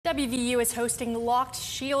WVU is hosting Locked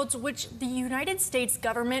Shields, which the United States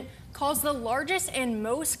government calls the largest and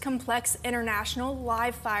most complex international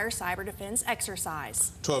live-fire cyber defense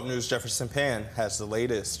exercise. 12 News' Jefferson Pan has the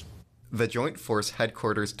latest. The Joint Force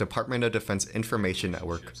Headquarters Department of Defense Information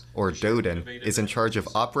Network, or DoD, is in charge of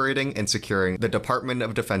operating and securing the Department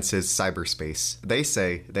of Defense's cyberspace. They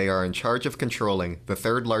say they are in charge of controlling the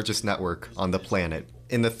third largest network on the planet.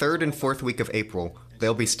 In the third and fourth week of April,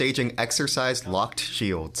 they'll be staging Exercise Locked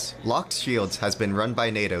Shields. Locked Shields has been run by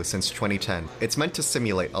NATO since 2010. It's meant to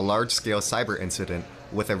simulate a large-scale cyber incident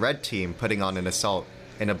with a red team putting on an assault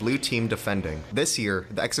and a blue team defending. This year,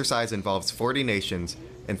 the exercise involves 40 nations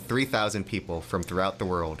and 3,000 people from throughout the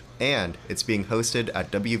world, and it's being hosted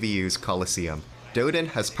at WVU's Coliseum. DoD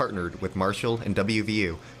has partnered with Marshall and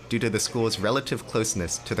WVU due to the school's relative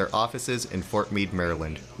closeness to their offices in Fort Meade,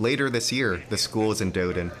 Maryland. Later this year, the schools in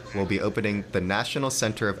DoD will be opening the National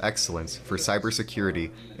Center of Excellence for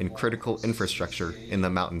Cybersecurity and Critical Infrastructure in the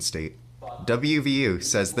Mountain State. WVU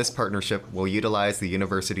says this partnership will utilize the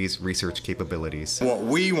university's research capabilities. What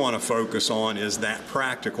we want to focus on is that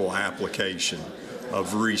practical application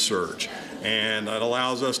of research, and it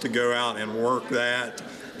allows us to go out and work that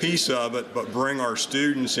piece of it, but bring our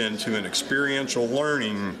students into an experiential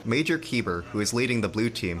learning. Major Kieber, who is leading the blue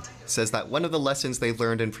team, says that one of the lessons they've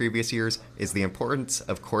learned in previous years is the importance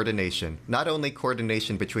of coordination. Not only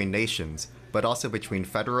coordination between nations, but also between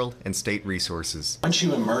federal and state resources. Once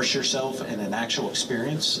you immerse yourself in an actual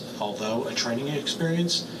experience, although a training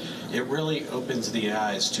experience, it really opens the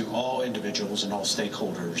eyes to all individuals and all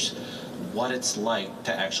stakeholders what it's like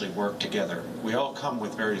to actually work together. We all come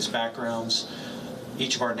with various backgrounds.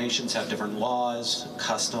 Each of our nations have different laws,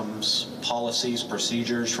 customs, policies,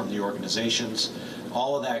 procedures from the organizations.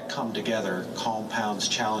 All of that come together compounds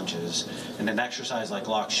challenges, and an exercise like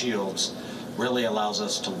Locked Shields really allows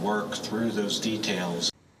us to work through those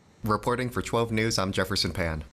details. Reporting for 12 News, I'm Jefferson Pan.